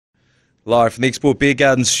Live from the Export Beer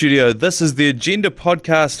Garden studio, this is the Agenda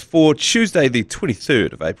podcast for Tuesday, the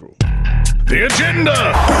 23rd of April. The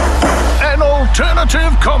Agenda, an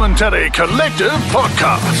alternative commentary collective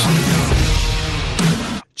podcast.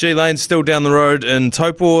 G Lane still down the road in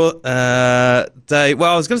Taupo. I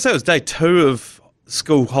was going to say it was day 2 of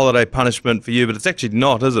school holiday punishment for you, but it's actually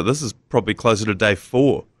not, is it? This is probably closer to day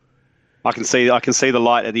 4. I can see the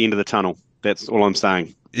light at the end of the tunnel. That's all I'm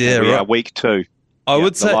saying. Yeah, right. Week 2. I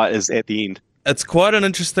would say the light is at the end. It's quite an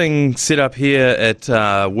interesting setup here at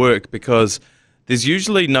work because there's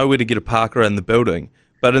usually nowhere to get a park around the building.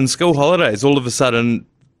 But in school holidays, all of a sudden,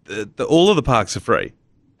 all of the parks are free.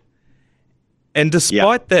 And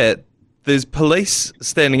despite that, there's police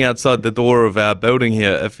standing outside the door of our building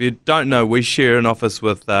here. If you don't know, we share an office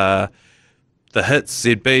with the Hits,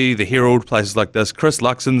 ZB, the Herald, places like this. Chris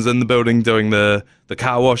Luxon's in the building doing the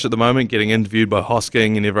car wash at the moment, getting interviewed by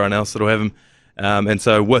Hosking and everyone else that'll have him. And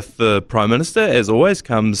so with the Prime Minister, as always,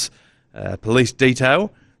 comes police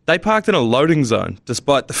detail. They parked in a loading zone,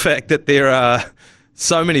 despite the fact that there are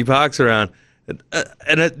so many parks around.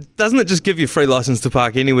 And doesn't it just give you free license to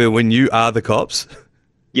park anywhere when you are the cops?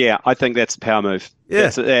 Yeah, I think that's a power move. Yeah.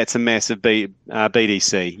 That's a massive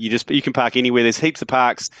BDC. You can park anywhere. There's heaps of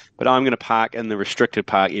parks, but I'm going to park in the restricted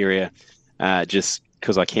park area just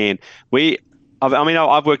because I can.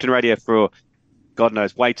 I've worked in radio for God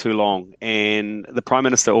knows, way too long. And the Prime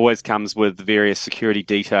Minister always comes with various security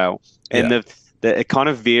detail. And it kind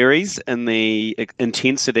of varies in the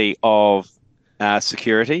intensity of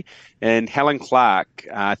security. And Helen Clark,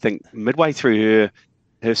 I think midway through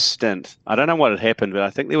her stint, I don't know what had happened, but I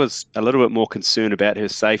think there was a little bit more concern about her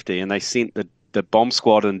safety. And they sent the bomb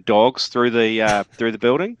squad and dogs through the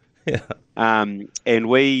building. Yeah. And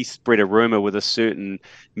we spread a rumor with a certain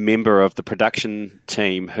member of the production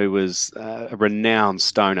team who was a renowned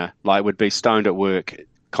stoner, like would be stoned at work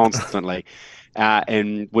constantly.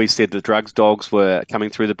 And we said the drugs dogs were coming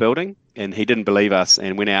through the building, and he didn't believe us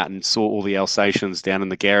and went out and saw all the Alsatians down in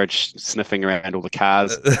the garage sniffing around all the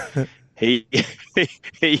cars. He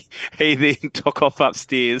then took off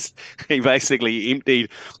upstairs. He basically emptied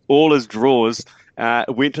all his drawers,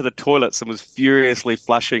 went to the toilets and was furiously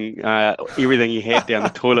flushing everything he had down the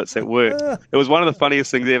toilets at work. It was one of the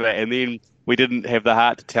funniest things ever. And then we didn't have the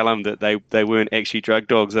heart to tell him that they weren't actually drug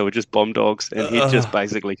dogs; they were just bomb dogs. And he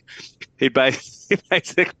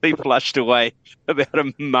basically flushed away about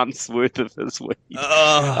a month's worth of his weed.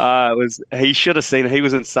 He should have seen it. He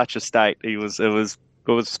was in such a state. It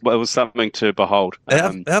was something to behold.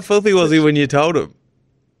 How filthy was he when you told him?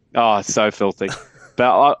 Oh, so filthy.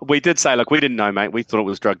 But we did say, look, we didn't know, mate. We thought it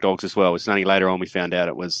was drug dogs as well. It's only later on we found out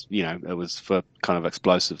it was for kind of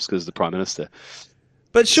explosives because the Prime Minister.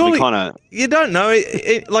 But surely, you don't know.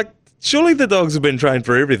 Surely the dogs have been trained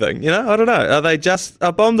for everything. I don't know.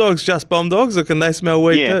 Are bomb dogs just bomb dogs, or can they smell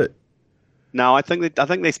weed too? No, I think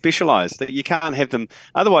they specialise. That you can't have them,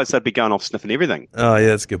 otherwise they'd be going off sniffing everything. Oh yeah,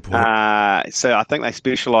 that's a good point. So I think they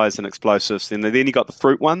specialise in explosives. And then you got the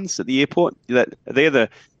fruit ones at the airport.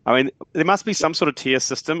 There must be some sort of tier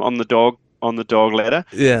system on the dog ladder.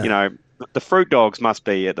 Yeah. The fruit dogs must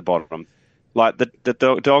be at the bottom. Like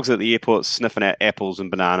the dogs at the airport sniffing out apples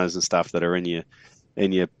and bananas and stuff that are in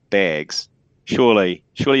your bags. Surely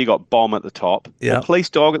you got bomb at the top. Yeah. A police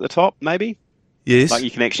dog at the top, maybe. Yes. Like you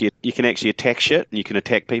can actually attack shit and you can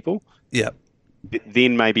attack people. Yeah.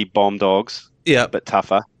 Then maybe bomb dogs. Yeah. A bit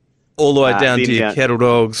tougher. All the way down to your cattle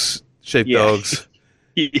dogs, sheep dogs.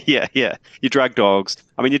 Yeah. Your drug dogs.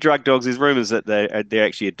 Your drug dogs, there's rumours that they're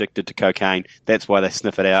actually addicted to cocaine. That's why they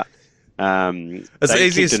sniff it out. They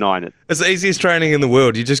keep denying it. It's the easiest training in the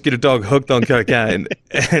world. You just get a dog hooked on cocaine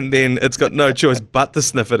and then it's got no choice but to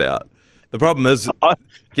sniff it out. The problem is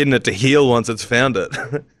getting it to heal once it's found it.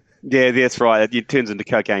 Yeah, that's right. It turns into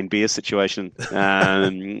cocaine beer situation. They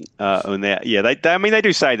do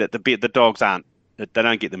say that the dogs they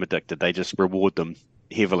don't get them addicted. They just reward them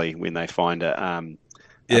heavily when they find a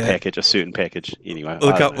certain package. Anyway,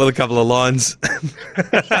 with a couple of lines.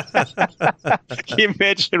 Can you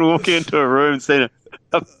imagine walking into a room and seeing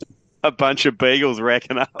a bunch of beagles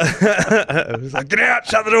racking up? It's like, get out!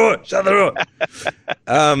 Shut the door!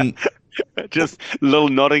 Just a little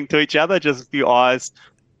nodding to each other, just a few eyes.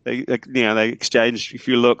 They exchange a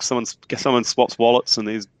few looks. Someone swaps wallets, and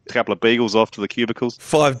there's a couple of beagles off to the cubicles.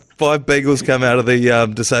 Five beagles come out of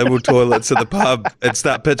the disabled toilets at the pub and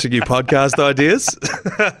start pitching you podcast ideas.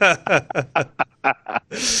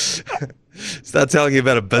 Start telling you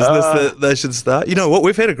about a business that they should start. You know what?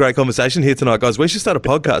 We've had a great conversation here tonight, guys. We should start a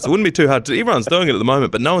podcast. It wouldn't be too hard to. Everyone's doing it at the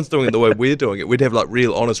moment, but no one's doing it the way we're doing it. We'd have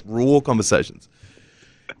real, honest, raw conversations.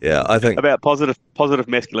 Yeah, I think about positive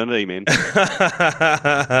masculinity, man.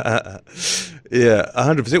 Yeah,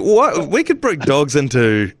 100%. What we could bring dogs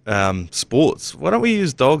into sports. Why don't we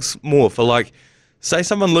use dogs more for, like, say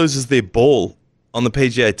someone loses their ball on the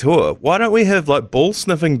PGA Tour? Why don't we have like ball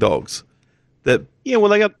sniffing dogs? That Yeah, well,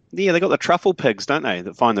 they got the truffle pigs, don't they?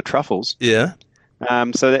 That find the truffles. yeah.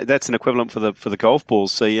 So that's an equivalent for the golf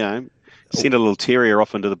balls. So send a little terrier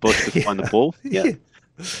off into the bush to find the ball. Yeah.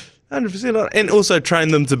 100%. And also train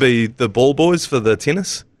them to be the ball boys for the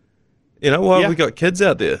tennis. While we got kids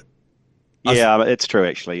out there. Yeah, it's true,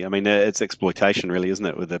 actually. I mean, it's exploitation, really, isn't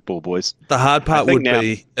it, with the ball boys? The hard part would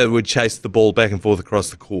be it would chase the ball back and forth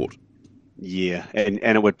across the court. Yeah, and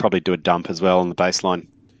it would probably do a dump as well on the baseline.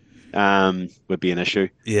 Would be an issue.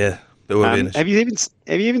 Yeah, that would be an issue. Have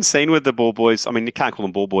you even seen with the ball boys? I mean, you can't call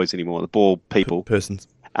them ball boys anymore. The ball people. Persons.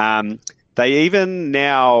 They even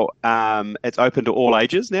now, it's open to all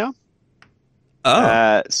ages now.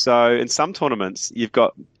 Oh. So in some tournaments, you've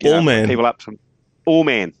got people up from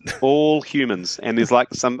all humans, and there's like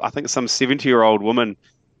some 70-year-old woman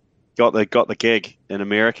got the gig in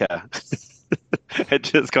America. It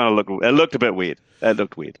just kind of looked a bit weird. It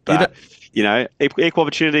looked weird, but equal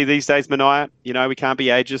opportunity these days, Manaia. We can't be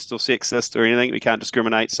ageist or sexist or anything. We can't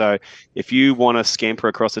discriminate. So if you want to scamper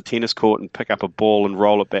across a tennis court and pick up a ball and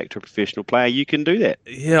roll it back to a professional player, you can do that.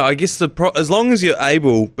 Yeah, I guess as long as you're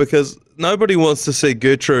able, because nobody wants to see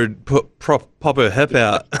Gertrude pop her hip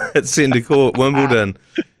out at centre court, Wimbledon.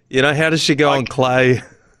 How does she go on clay?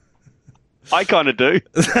 I kind of do.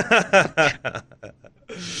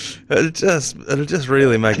 It'll just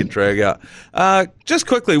really make it drag out. Just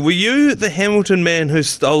quickly, were you the Hamilton man who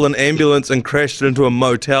stole an ambulance and crashed into a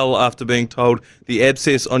motel after being told the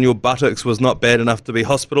abscess on your buttocks was not bad enough to be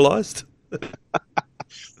hospitalised?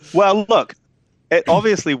 Well, look, it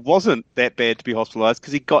obviously wasn't that bad to be hospitalised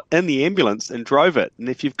because he got in the ambulance and drove it. And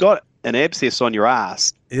if you've got an abscess on your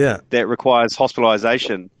ass that requires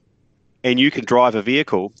hospitalisation and you can drive a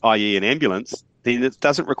vehicle, i.e. an ambulance, then it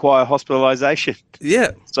doesn't require hospitalisation.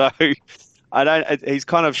 Yeah. So he's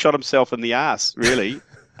kind of shot himself in the ass, really,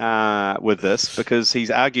 with this, because he's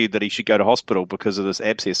argued that he should go to hospital because of this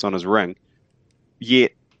abscess on his ring.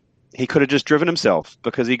 Yet he could have just driven himself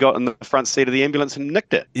because he got in the front seat of the ambulance and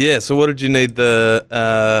nicked it. Yeah, so what did you need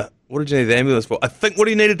the ambulance for? I think what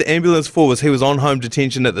he needed the ambulance for was he was on home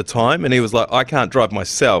detention at the time, and he was like, I can't drive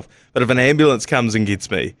myself, but if an ambulance comes and gets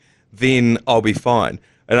me, then I'll be fine.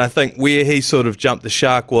 And I think where he sort of jumped the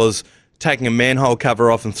shark was taking a manhole cover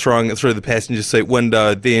off and throwing it through the passenger seat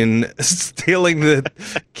window, then stealing the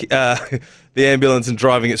ambulance and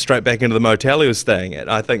driving it straight back into the motel he was staying at.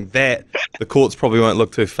 I think that the courts probably won't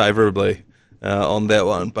look too favourably on that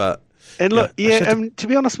one. But look, to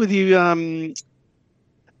be honest with you,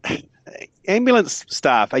 ambulance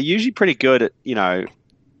staff are usually pretty good at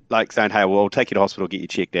like saying, "Hey, well, I'll take you to hospital, get you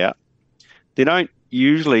checked out." They don't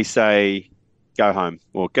usually say, go home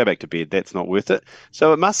or go back to bed. That's not worth it.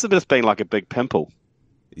 So it must have just been like a big pimple.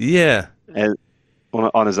 Yeah.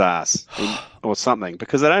 On his ass or something,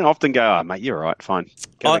 because they don't often go, oh, mate, you're all right, fine.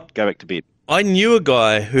 Go back to bed. I knew a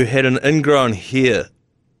guy who had an ingrown hair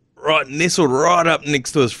nestled right up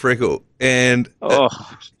next to his freckle, and it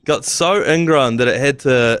got so ingrown that it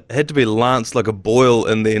had to be lanced like a boil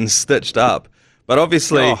and then stitched up. But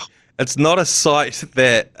obviously it's not a site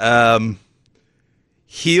that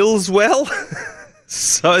heals well.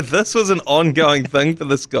 So this was an ongoing thing for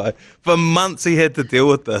this guy. For months he had to deal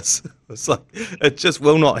with this. It's like, it just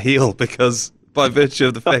will not heal because by virtue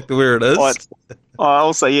of the fact of where it is.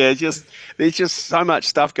 Also, there's just so much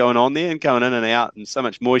stuff going on there and going in and out and so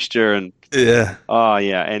much moisture and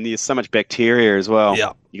and there's so much bacteria as well.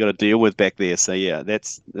 Yeah. You got to deal with back there. So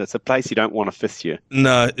that's a place you don't want to fissure.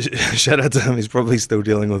 No, shout out to him. He's probably still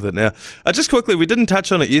dealing with it now. Just quickly, we didn't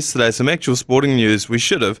touch on it yesterday. Some actual sporting news. We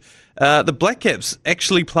should have. The Black Caps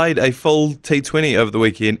actually played a full T20 over the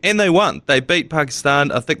weekend, and they won. They beat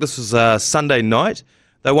Pakistan. I think this was Sunday night.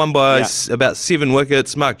 They won by about 7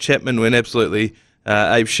 wickets. Mark Chapman went absolutely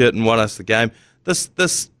ape shit and won us the game.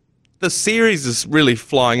 The series is really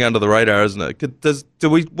flying under the radar, isn't it?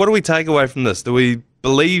 What do we take away from this? Do we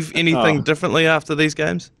believe anything differently after these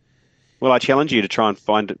games? Well, I challenge you to try and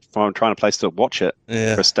find a place to watch it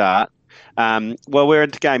for a start. Well, we're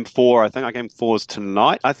into game 4. I think our game 4 is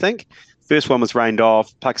tonight, I think. First one was rained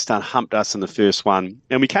off. Pakistan humped us in the first one.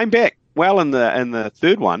 And we came back well in the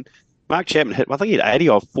third one. Mark Chapman hit, I think he had 80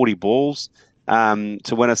 off 40 balls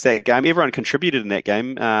to win us that game. Everyone contributed in that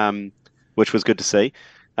game, which was good to see.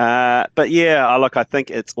 But I think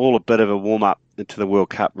it's all a bit of a warm-up into the World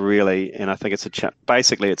Cup, really. And I think it's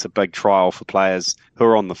basically a big trial for players who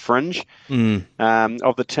are on the fringe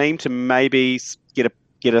of the team to maybe get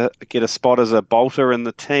get a spot as a bolter in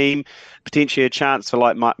the team, potentially a chance for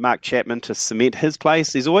like Mark Chapman to cement his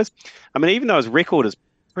place. He's always, I mean, even though his record is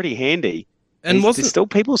pretty handy, and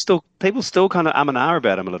people still kind of and ah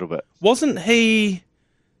about him a little bit. Wasn't he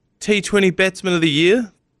T20 Batsman of the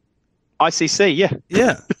Year? ICC, yeah.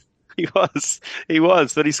 Yeah. He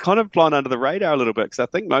was, but he's kind of flying under the radar a little bit because I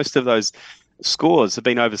think most of those scores have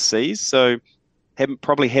been overseas, so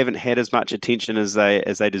probably haven't had as much attention as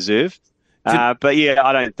they deserve. But yeah,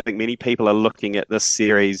 I don't think many people are looking at this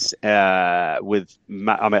series with.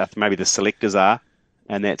 I mean, maybe the selectors are,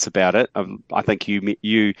 and that's about it. I think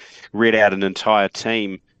you read out an entire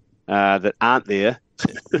team that aren't there,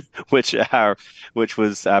 which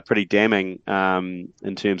was pretty damning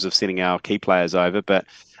in terms of sending our key players over. But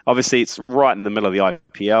obviously, it's right in the middle of the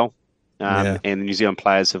IPL, and the New Zealand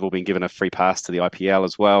players have all been given a free pass to the IPL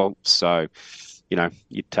as well. So,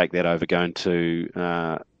 you'd take that over going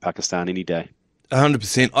to Pakistan any day.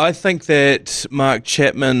 100%. I think that Mark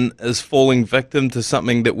Chapman is falling victim to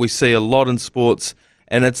something that we see a lot in sports,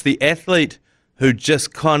 and it's the athlete who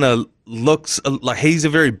just kind of looks like he's a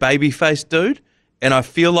very baby-faced dude, and I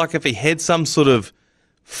feel like if he had some sort of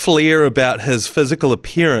flair about his physical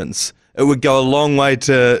appearance, it would go a long way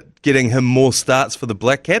to getting him more starts for the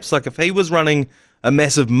Black Caps. Like if he was running a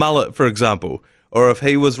massive mullet, for example, or if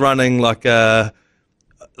he was running like a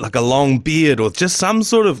long beard or just some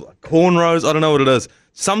sort of cornrows, I don't know what it is,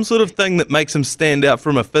 some sort of thing that makes him stand out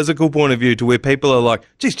from a physical point of view to where people are like,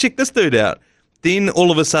 geez, check this dude out. Then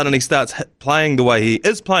all of a sudden he starts playing the way he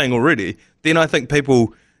is playing already. Then I think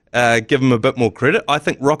people give him a bit more credit. I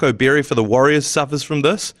think Rocco Berry for the Warriors suffers from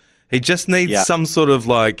this. He just needs some sort of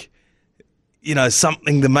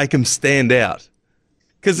something to make him stand out.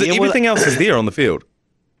 Because everything else is there on the field.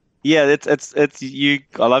 Yeah, it's you.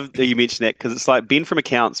 I love that you mentioned that because it's like Ben from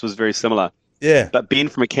Accounts was very similar. Yeah, but Ben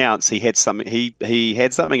from Accounts, he had something. He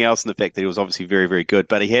had something else in the fact that he was obviously very, very good.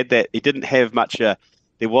 But he had that. He didn't have much. There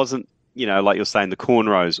wasn't, like you're saying, the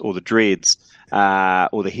cornrows or the dreads,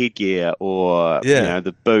 or the headgear, or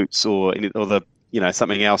the boots, or the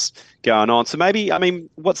something else going on. So maybe, I mean,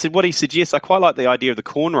 what he suggests, I quite like the idea of the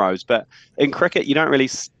cornrows, but in cricket you don't really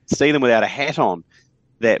see them without a hat on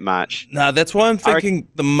that much. No, that's why I'm thinking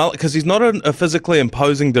the mullet, because he's not a physically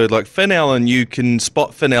imposing dude. Like Finn Allen, you can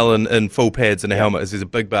spot Finn Allen in full pads and a helmet as he's a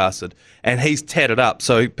big bastard, and he's tatted up,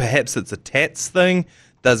 so perhaps it's a tats thing.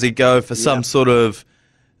 Does he go for some sort of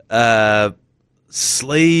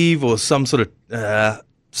sleeve or some sort of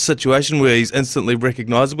situation where he's instantly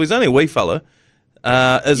recognisable? He's only a wee fella.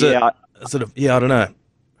 I don't know.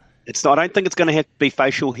 It's not. I don't think it's going to have to be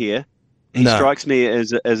facial hair. He strikes me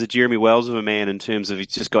as a Jeremy Wells of a man in terms of he's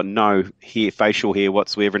just got no facial hair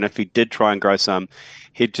whatsoever. And if he did try and grow some,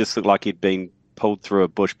 he'd just look like he'd been pulled through a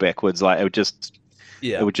bush backwards. Like it would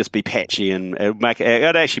just be patchy, and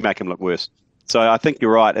it'd actually make him look worse. So I think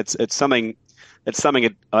you're right. It's something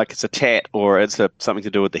like it's a tat or it's something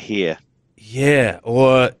to do with the hair. Yeah,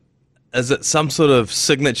 or is it some sort of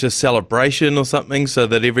signature celebration or something so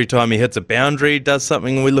that every time he hits a boundary, he does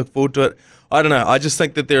something and we look forward to it? I don't know. I just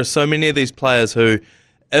think that there are so many of these players who,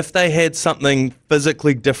 if they had something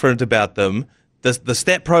physically different about them, the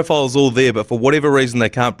stat profile is all there, but for whatever reason they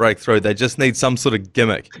can't break through. They just need some sort of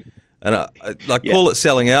gimmick. And call it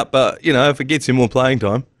selling out, but, if it gets you more playing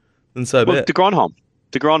time, then so be it. De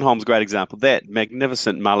Grandhomme's a great example. That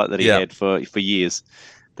magnificent mullet that he had for years.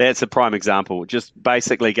 That's a prime example. Just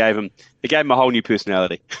basically gave him a whole new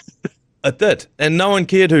personality. It did. And no one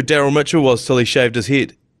cared who Daryl Mitchell was till he shaved his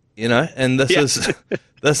head. And this is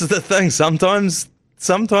the thing. Sometimes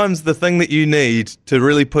the thing that you need to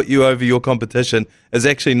really put you over your competition is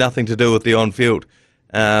actually nothing to do with the on-field.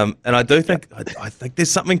 And I do think I think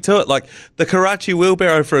there's something to it. Like the Karachi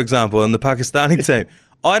wheelbarrow, for example, in the Pakistani team.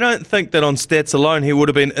 I don't think that on stats alone he would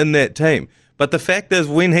have been in that team. But the fact is,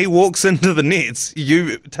 when he walks into the nets,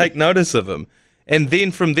 you take notice of him. And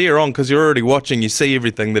then from there on, because you're already watching, you see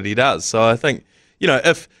everything that he does. So I think,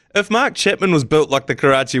 if Mark Chapman was built like the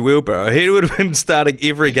Karachi wheelbarrow, he would have been starting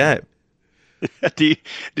every game. Did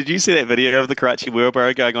you see that video of the Karachi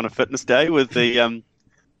wheelbarrow going on a fitness day with the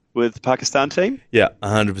Pakistan team? Yeah,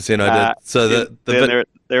 100% I did. So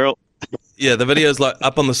they're all... Yeah, the video's like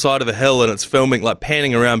up on the side of a hill and it's filming, like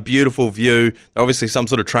panning around, beautiful view. Obviously some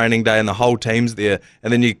sort of training day and the whole team's there.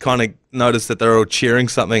 And then you kind of notice that they're all cheering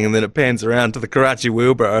something and then it pans around to the Karachi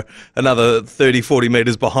wheelbarrow, another 30, 40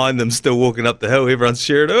 metres behind them, still walking up the hill. Everyone's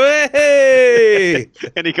cheering, hey! Hey!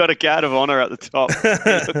 And he got a guard of honour at the top.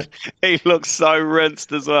 He looked so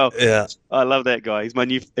rinsed as well. Yeah. I love that guy. He's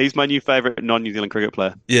my new favourite non-New Zealand cricket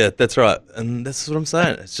player. Yeah, that's right. And that's what I'm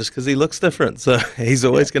saying. It's just because he looks different. So he's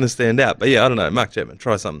always going to stand out. But yeah, I don't know. Mark Chapman,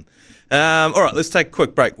 try something. All right, let's take a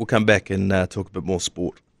quick break. We'll come back and talk a bit more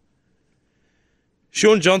sport.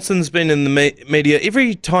 Shaun Johnson's been in the media.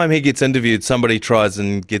 Every time he gets interviewed, somebody tries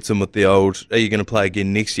and gets him with the old, are you going to play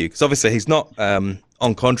again next year? Because obviously he's not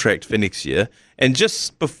on contract for next year. And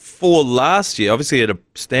just before last year, obviously he had a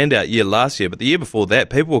standout year last year, but the year before that,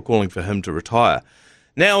 people were calling for him to retire.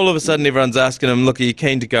 Now all of a sudden everyone's asking him, look, are you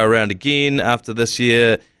keen to go around again after this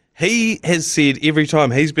year? He has said every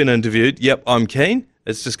time he's been interviewed, yep, I'm keen.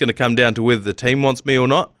 It's just going to come down to whether the team wants me or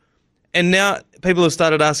not. And now people have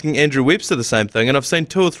started asking Andrew Webster the same thing, and I've seen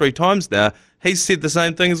 2 or 3 times now he's said the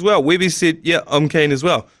same thing as well. Webby said, yeah, I'm keen as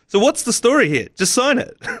well. So what's the story here? Just sign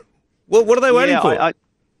it. What are they waiting for?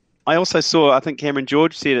 I also saw, I think Cameron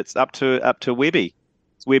George said it's up to Webby.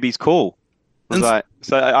 It's Webby's call. So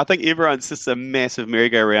I think everyone's just a massive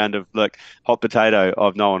merry-go-round of like hot potato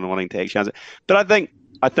of no one wanting to actually answer. But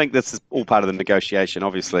I think this is all part of the negotiation.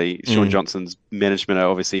 Obviously, Shaun Johnson's management are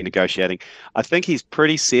obviously negotiating. I think he's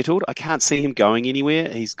pretty settled. I can't see him going anywhere.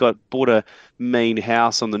 He's bought a mean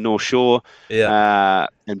house on the North Shore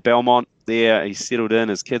in Belmont there. He's settled in.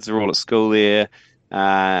 His kids are all at school there.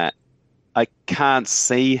 I can't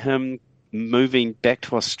see him moving back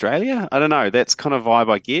to Australia. I don't know. That's kind of vibe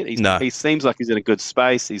I get. He seems like he's in a good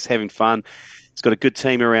space. He's having fun. He's got a good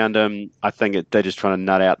team around him. I think they're just trying to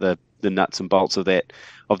nut out the nuts and bolts of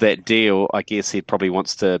that deal. I guess he probably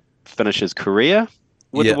wants to finish his career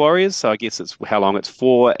with the Warriors. So I guess it's how long it's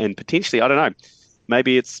for, and potentially, I don't know,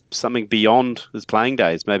 maybe it's something beyond his playing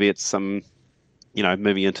days. Maybe it's some,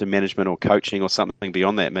 moving into management or coaching or something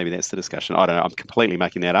beyond that. Maybe that's the discussion. I don't know. I'm completely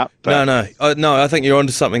making that up. But... No, I think you're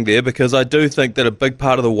onto something there, because I do think that a big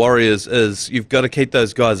part of the Warriors is you've got to keep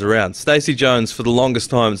those guys around. Stacey Jones, for the longest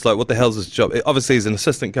time, it's like, what the hell's his job? Obviously, he's an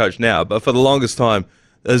assistant coach now, but for the longest time,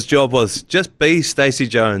 his job was just be Stacey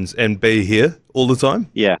Jones and be here all the time.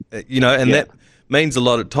 Yeah. That means a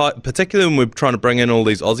lot of time, particularly when we're trying to bring in all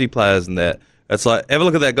these Aussie players and that. It's like, have a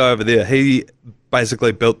look at that guy over there. He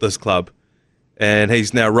basically built this club, and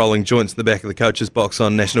he's now rolling joints in the back of the coach's box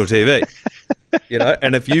on national TV.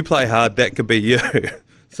 And if you play hard, that could be you.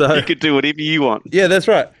 So you could do whatever you want. Yeah, that's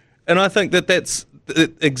right. And I think that's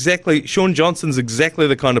exactly, Shaun Johnson's exactly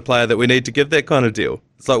the kind of player that we need to give that kind of deal.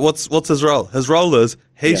 It's like, what's his role? His role is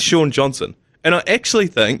he's Shaun Johnson. And I actually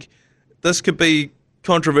think this could be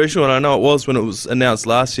controversial, and I know it was when it was announced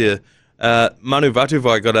last year. Manu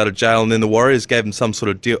Vatuvai got out of jail, and then the Warriors gave him some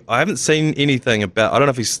sort of deal. I haven't seen anything about, I don't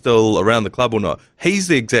know if he's still around the club or not. He's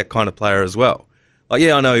the exact kind of player as well. Like,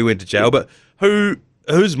 yeah, I know he went to jail, but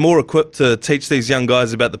who's more equipped to teach these young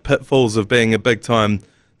guys about the pitfalls of being a big-time,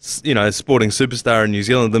 sporting superstar in New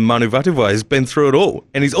Zealand than Manu Vatuvai? He's been through it all,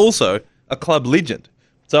 and he's also a club legend.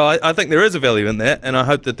 So I think there is a value in that, and I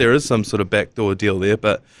hope that there is some sort of backdoor deal there.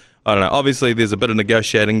 But I don't know. Obviously, there's a bit of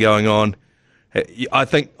negotiating going on. I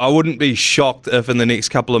think I wouldn't be shocked if in the next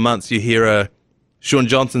couple of months you hear a Shaun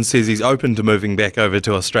Johnson says he's open to moving back over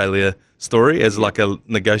to Australia story as like a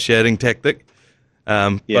negotiating tactic.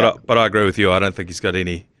 But I agree with you. I don't think he's got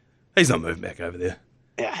any. He's not moving back over there.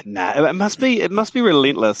 Yeah, no. It must be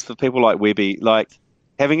relentless for people like Webby, like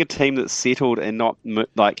having a team that's settled and not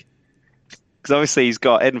like. Because obviously he's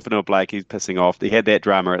got Adam Fanua-Blake, he's pissing off. He had that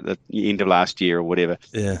drama at the end of last year or whatever.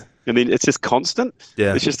 Yeah. I mean, it's just constant.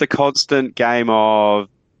 Yeah. It's just a constant game of,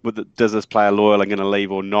 does this player loyal and going to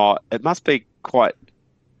leave or not? It must be quite,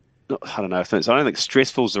 I don't know, I don't think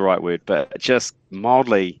stressful is the right word, but just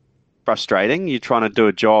mildly frustrating. You're trying to do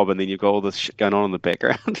a job and then you've got all this shit going on in the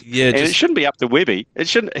background. Yeah. And it shouldn't be up to Webby. He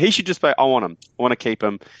should just say, I want him. I want to keep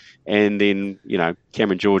him. And then,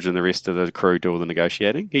 Cameron George and the rest of the crew do all the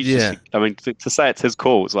negotiating. To say it's his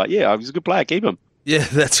call, it's like, yeah, he's a good player, keep him. Yeah,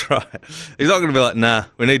 that's right. He's not going to be like, nah,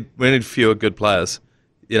 we need fewer good players.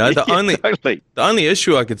 The only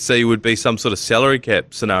issue I could see would be some sort of salary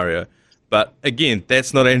cap scenario. But again,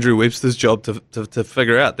 that's not Andrew Webster's job to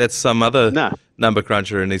figure out. That's some other number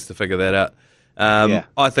cruncher who needs to figure that out.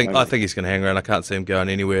 I think he's going to hang around. I can't see him going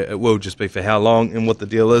anywhere. It will just be for how long and what the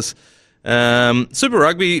deal is. Super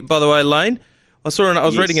Rugby, by the way, Lane. I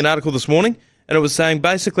was reading an article this morning, and it was saying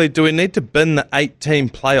basically, do we need to bin the 8-team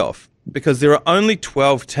playoff? Because there are only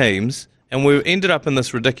 12 teams, and we ended up in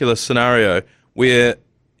this ridiculous scenario where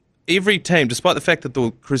every team, despite the fact that the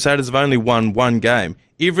Crusaders have only won one game,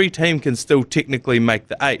 every team can still technically make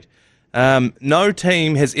the 8. No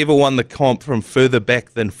team has ever won the comp from further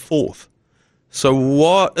back than 4th. So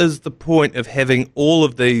what is the point of having all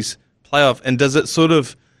of these playoff, and does it sort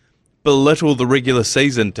of belittle the regular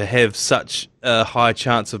season to have such a high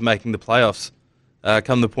chance of making the playoffs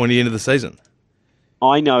come the pointy end of the season?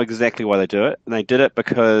 I know exactly why they do it. And they did it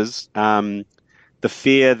because the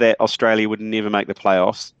fear that Australia would never make the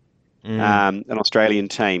playoffs, an Australian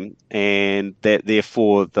team, and that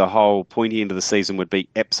therefore the whole pointy end of the season would be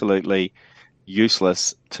absolutely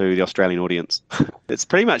useless to the Australian audience. It's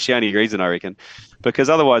pretty much the only reason, I reckon, because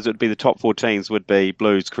otherwise it would be the top 4 teams would be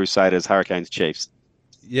Blues, Crusaders, Hurricanes, Chiefs.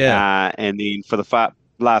 Yeah. And then for the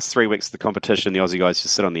last 3 weeks of the competition, the Aussie guys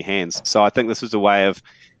just sit on their hands. So I think this was a way of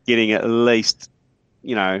getting at least,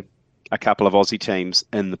 a couple of Aussie teams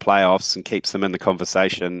in the playoffs and keeps them in the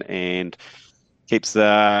conversation and keeps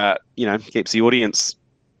the audience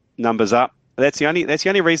numbers up. That's the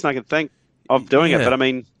only reason I can think of doing it. But I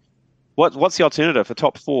mean, what's the alternative? A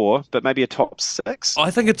top 4, but maybe a top 6?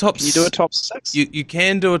 I think can you do a top 6? You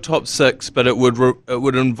can do a top 6, but it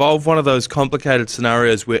would involve one of those complicated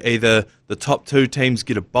scenarios where either the top 2 teams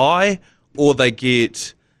get a bye or they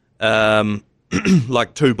get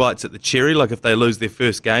like 2 bites at the cherry. Like if they lose their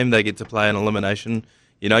first game, they get to play an elimination.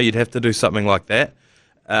 You'd have to do something like that.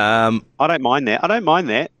 I don't mind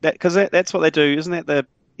that. Because that's what they do, isn't that the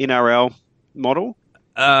NRL model?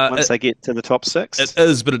 Once they get to the top 6? It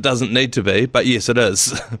is, but it doesn't need to be. But yes, it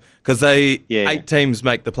is. Because 8 teams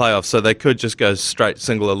make the playoffs, so they could just go straight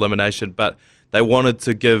single elimination. But they wanted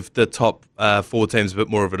to give the top 4 teams a bit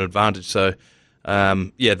more of an advantage. So,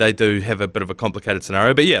 they do have a bit of a complicated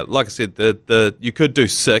scenario. But yeah, like I said, you could do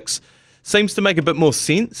 6. Seems to make a bit more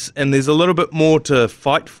sense, and there's a little bit more to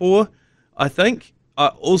fight for, I think.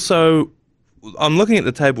 I'm looking at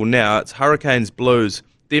the table now. It's Hurricanes, Blues,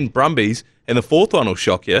 then Brumbies, and the 4th one will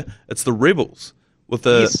shock you. It's the Rebels with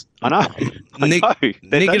the yes, I know.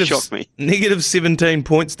 That does shock me. Negative 17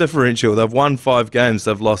 points differential. They've won 5 games.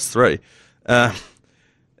 They've lost 3.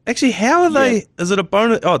 Actually, how are they? Is it a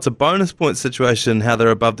bonus? Oh, it's a bonus point situation. How they're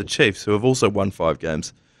above the Chiefs, who have also won 5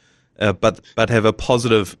 games, but have a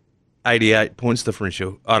positive 88 points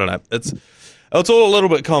differential. I don't know. It's all a little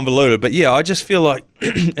bit convoluted, but yeah, I just feel like,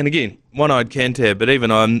 and again, one-eyed Cantab, but even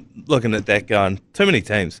I'm looking at that going, too many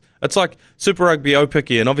teams. It's like Super Rugby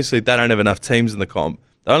O-Picky, and obviously they don't have enough teams in the comp.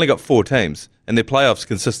 They only got 4 teams, and their playoffs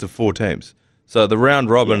consist of 4 teams. So the round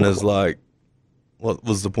robin is like, what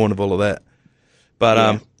was the point of all of that? But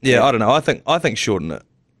I don't know. I think shorten it.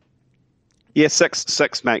 Yeah,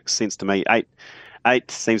 6 makes sense to me.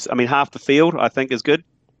 8 seems. I mean, half the field I think is good.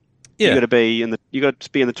 Yeah, you got to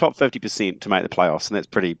be in the top 50% to make the playoffs, and that's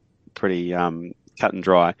pretty cut and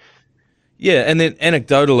dry. Yeah, and then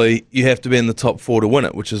anecdotally, you have to be in the top 4 to win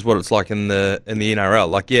it, which is what it's like in the NRL.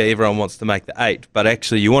 Like, yeah, everyone wants to make the 8, but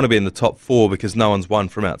actually, you want to be in the top 4 because no one's won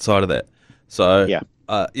from outside of that. So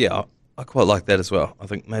I quite like that as well. I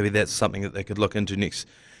think maybe that's something that they could look into next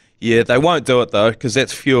year. They won't do it though because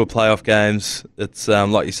that's fewer playoff games. It's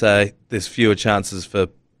like you say, there's fewer chances for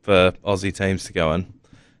Aussie teams to go in.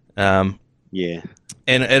 And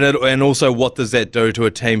also, what does that do to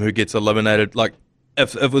a team who gets eliminated? Like,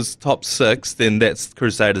 if it was top 6, then that's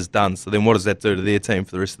Crusaders done. So then what does that do to their team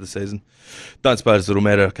for the rest of the season? Don't suppose it'll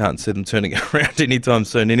matter. I can't see them turning it around anytime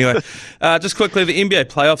soon. Anyway, just quickly, the NBA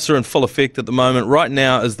playoffs are in full effect at the moment. Right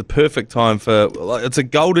now is the perfect time it's a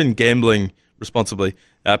golden gambling responsibly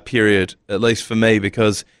period, at least for me,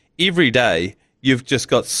 because every day you've just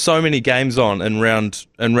got so many games on in round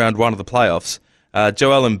 1 of the playoffs.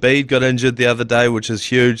 Joel Embiid got injured the other day, which is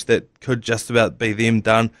huge. That could just about be them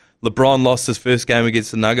done. LeBron lost his first game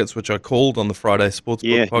against the Nuggets, which I called on the Friday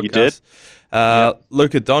Sportsbook podcast. You did.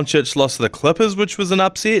 Luka Doncic lost to the Clippers, which was an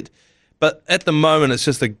upset. But at the moment, it's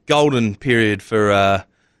just a golden period for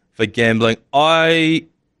gambling. I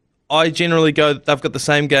generally go. They've got the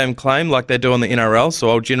same game claim like they do on the NRL,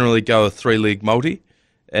 so I'll generally go a 3-leg multi,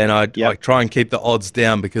 and I try and keep the odds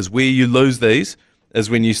down because where you lose these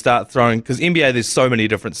is when you start throwing. Because NBA, there's so many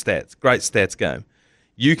different stats. Great stats game.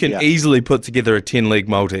 You can easily put together a 10-leg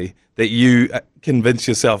multi that you convince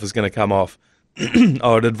yourself is going to come off. I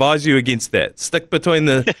would advise you against that. Stick between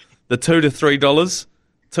the $2 to $3,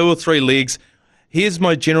 2 or 3 legs. Here's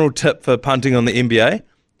my general tip for punting on the NBA.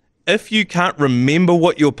 If you can't remember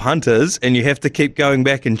what your punt is and you have to keep going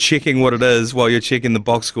back and checking what it is while you're checking the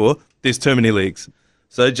box score, there's too many legs.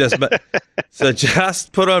 So just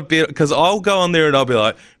put on bet, because I'll go on there and I'll be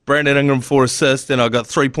like, Brandon Ingram 4 assists, and I got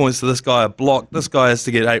 3 points to this guy, a block. This guy has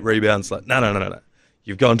to get 8 rebounds. Like, no.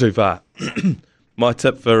 You've gone too far. My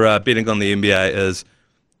tip for betting on the NBA is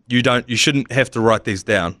you shouldn't have to write these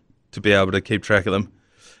down to be able to keep track of them.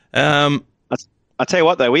 I tell you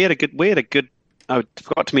what though, we had a good I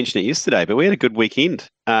forgot to mention it yesterday, but we had a good weekend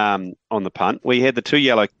on the punt. We had a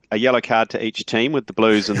yellow card to each team with the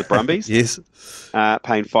Blues and the Brumbies. Yes.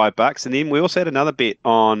 Paying $5. And then we also had another bet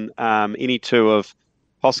on any two of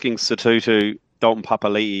Hoskins Satutu, Dalton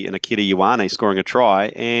Papali'i, and Akira Ioane scoring a try.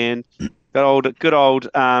 And good old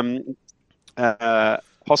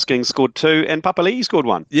Hoskins scored 2 and Papali'i scored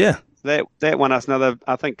 1. Yeah. That won us another,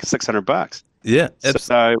 I think, $600. Yeah.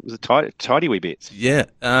 So it was a tidy wee bet. Yeah.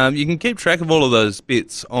 You can keep track of all of those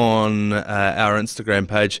bets on our Instagram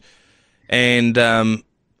page, and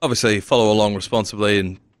obviously follow along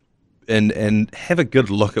responsibly and have a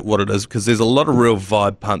good look at what it is, because there's a lot of real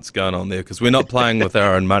vibe punts going on there, because we're not playing with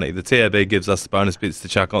our own money. The TAB gives us the bonus bets to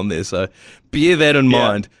chuck on there, so bear that in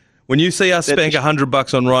mind. When you see us spank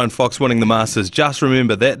 $100 on Ryan Fox winning the Masters, just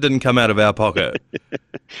remember that didn't come out of our pocket.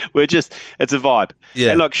 It's a vibe.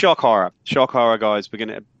 Yeah. And look, shock horror, guys.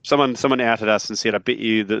 Someone outed us and said, "I bet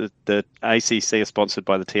you the ACC is sponsored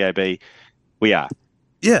by the TAB." We are.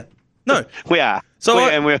 Yeah. No, we are.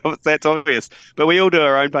 That's obvious. But we all do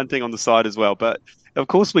our own punting on the side as well. But of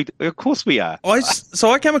course we are.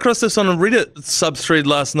 So I came across this on a Reddit subthread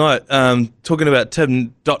last night, talking about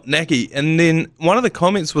Tim.Nacky, and then one of the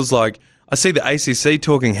comments was like, I see the ACC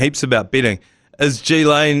talking heaps about betting. Is G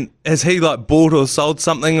Lane, has he like bought or sold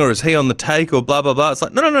something, or is he on the take, or blah, blah, blah? It's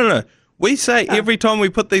like, no. We say every time we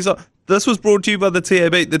put these on, this was brought to you by the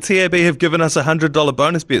TAB. The TAB have given us $100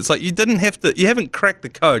 bonus bet. It's like, you haven't cracked the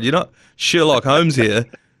code. You're not Sherlock Holmes here.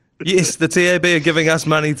 Yes, the TAB are giving us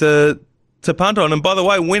money to punt on, and by the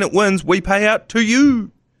way, when it wins, we pay out to you.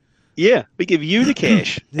 Yeah, we give you the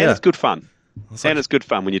cash, and it's good fun. And it's good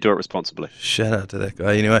fun when you do it responsibly. Shout out to that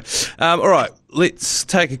guy. Anyway, all right, let's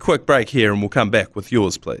take a quick break here, and we'll come back with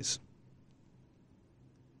yours, please.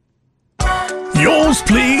 Yours,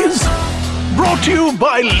 please. Brought to you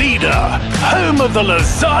by Leader, home of the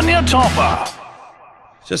lasagna topper.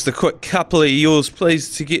 Just a quick couple of yours,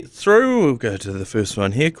 please, to get through. We'll go to the first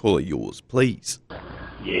one here. Call it yours, please.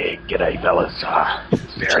 Yeah, g'day fellas.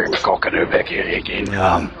 Barry McCockadoo back here again.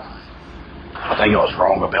 I think I was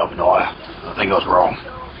wrong about Manaia. I think I was wrong.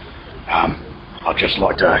 I'd just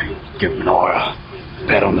like to give Manaia a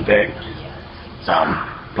pat on the back.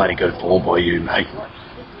 It's bloody good form by you, mate.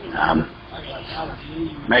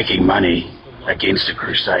 Making money against the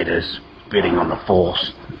Crusaders, betting on the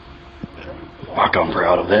Force. Fuck, I'm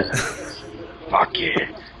proud of that. Fuck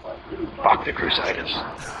yeah. Fuck the Crusaders.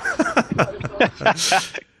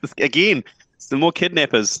 Again, some more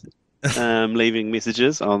kidnappers leaving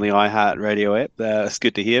messages on the iHeartRadio app. It's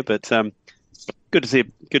good to hear, but good to see.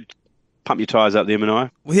 Good pump your tyres up there,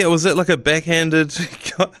 Manaia. Well, yeah, was that like a backhanded,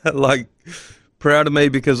 like, proud of me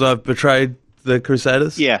because I've betrayed the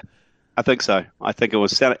Crusaders? Yeah, I think so. I think it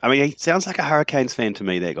was. I mean, he sounds like a Hurricanes fan to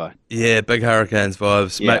me, that guy. Yeah, big Hurricanes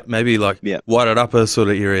vibes. Yeah. Maybe like White Upper sort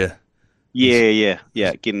of area. Yeah.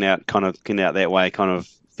 Getting out that way, kind of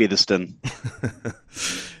Featherston.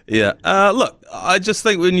 Yeah. Look, I just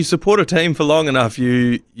think when you support a team for long enough,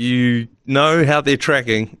 you know how they're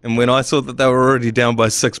tracking. And when I saw that they were already down by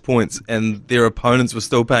 6 points and their opponents were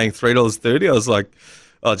still paying $3.30, I was like,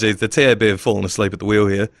 oh, geez, the TAB have fallen asleep at the wheel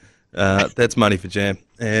here. That's money for jam.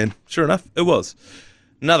 And sure enough, it was.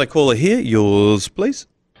 Another caller here. Yours, please.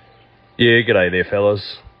 Yeah, g'day there,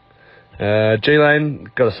 fellas. G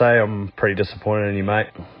Lane, got to say I'm pretty disappointed in you, mate.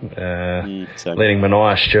 Letting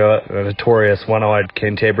Manaia Stewart, a notorious one-eyed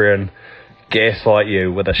Cantabrian, gaslight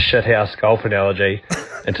you with a shithouse golf analogy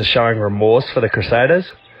into showing remorse for the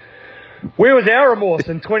Crusaders. Where was our remorse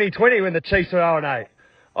in 2020 when the Chiefs were 0-8?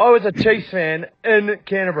 I was a Chiefs fan in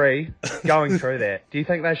Canterbury going through that. Do you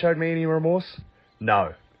think they showed me any remorse?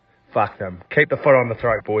 No. Fuck them. Keep the foot on the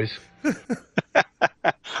throat, boys.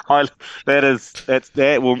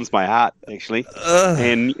 That warms my heart, actually.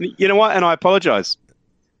 And you know what? And I apologise.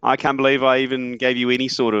 I can't believe I even gave you any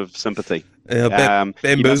sort of sympathy. Yeah,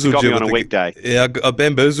 bamboozled you on a weekday. Yeah, I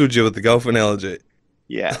bamboozled you with the golf analogy.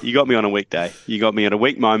 Yeah, you got me on a weekday. You got me at a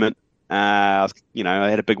weak moment. I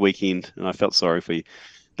had a big weekend, and I felt sorry for you.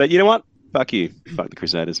 But you know what? Fuck you. Fuck the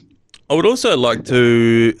Crusaders. I would also like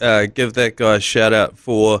to give that guy a shout out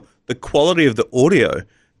for the quality of the audio.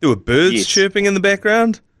 There were birds chirping in the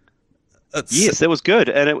background. Yes, that was good,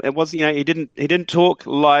 and it was. He didn't talk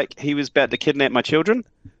like he was about to kidnap my children,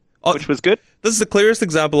 which was good. This is the clearest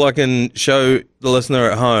example I can show the listener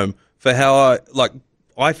at home for how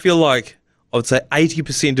I feel like I would say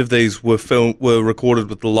 80% of these were recorded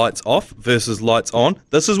with the lights off versus lights on.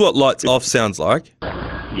 This is what lights off sounds like.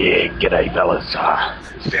 Yeah, g'day fellas.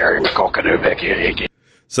 It's Barry McCockadoo back here again.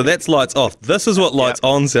 So that's lights off. This is what lights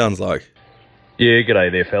on sounds like. Yeah,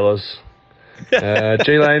 g'day there, fellas.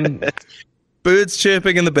 G Lane, birds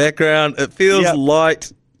chirping in the background. It feels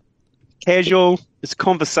light. Casual. It's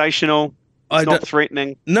conversational. It's not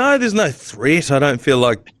threatening. No, there's no threat. I don't feel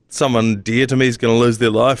like someone dear to me is going to lose their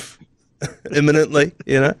life imminently,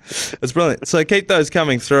 It's brilliant. So keep those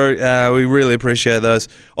coming through. We really appreciate those.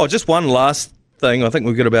 Oh, just one last thing. I think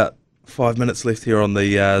we've got about 5 minutes left here on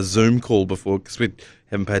the Zoom call because we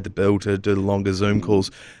haven't paid the bill to do the longer Zoom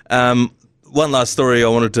calls. One last story I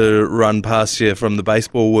wanted to run past you from the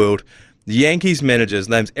baseball world. The Yankees manager, his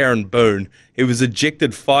name's Aaron Boone. He was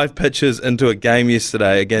ejected 5 pitches into a game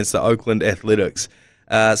yesterday against the Oakland Athletics.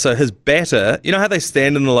 So his batter, you know how they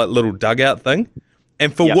stand in the little dugout thing?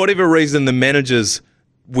 And for whatever reason, the managers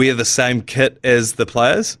wear the same kit as the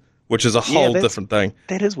players, which is a whole different thing.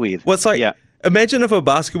 That is weird. Well, it's like, imagine if a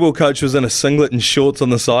basketball coach was in a singlet and shorts on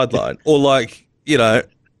the sideline. Or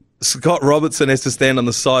Scott Robertson has to stand on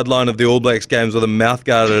the sideline of the All Blacks games with a mouth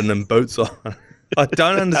guard and boots on. I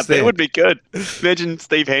don't understand. That would be good. Imagine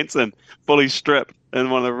Steve Hansen fully stripped in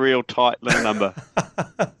one of the real tight little number.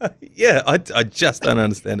 Yeah, I just don't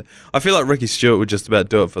understand it. I feel like Ricky Stewart would just about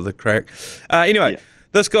do it for the crack. Anyway,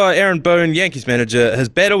 this guy, Aaron Boone, Yankees manager, his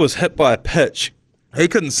batter was hit by a pitch. He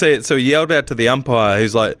couldn't see it, so he yelled out to the umpire.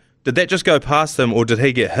 He's like, did that just go past him or did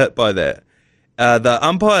he get hit by that? The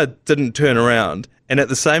umpire didn't turn around. And at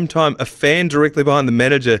the same time, a fan directly behind the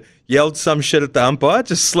manager yelled some shit at the umpire,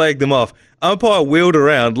 just slagged them off. Umpire wheeled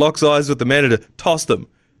around, locks eyes with the manager, tossed him.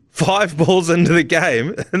 5 balls into the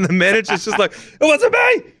game, and the manager's just like, it wasn't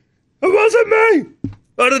me! It wasn't me!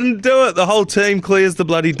 I didn't do it. The whole team clears the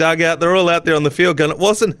bloody dugout. They're all out there on the field going, it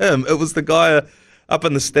wasn't him. It was the guy up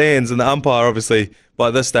in the stands, and the umpire, obviously, by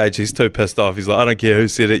this stage, he's too pissed off. He's like, I don't care who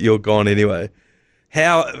said it, you're gone anyway.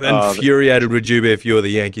 How infuriated would you be if you were the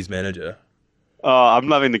Yankees manager? Oh, I'm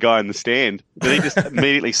loving the guy in the stand. Did he just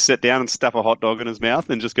immediately sit down and stuff a hot dog in his mouth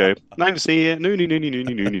and just go, name to see you, no.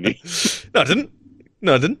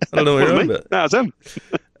 No, I didn't. I don't know what you're on about. No, it's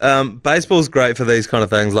him. Baseball's great for these kind of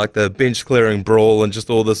things, like the bench clearing brawl and just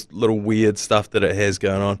all this little weird stuff that it has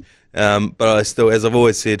going on. But I still, as I've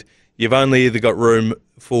always said, you've only either got room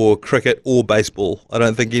for cricket or baseball. I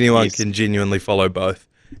don't think anyone can genuinely follow both.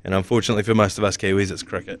 And unfortunately for most of us Kiwis, it's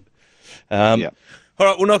cricket. All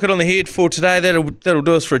right, we'll knock it on the head for today. That'll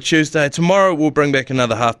do us for a Tuesday. Tomorrow we'll bring back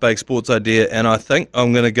another half-baked sports idea, and I think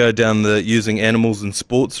I'm going to go down the using animals in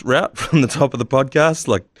sports route from the top of the podcast,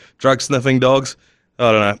 like drug-sniffing dogs.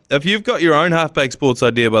 I don't know. If you've got your own half-baked sports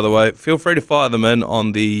idea, by the way, feel free to fire them in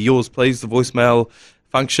on the Yours Please, the voicemail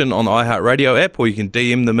function on the iHeartRadio app, or you can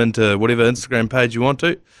DM them into whatever Instagram page you want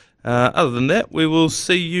to. Other than that, we will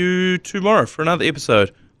see you tomorrow for another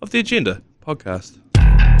episode of the Agenda podcast.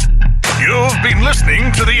 You've been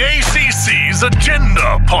listening to the ACC's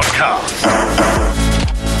Agenda podcast.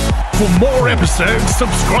 For more episodes,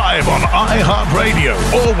 subscribe on iHeartRadio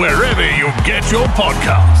or wherever you get your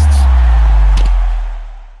podcasts.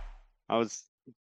 I was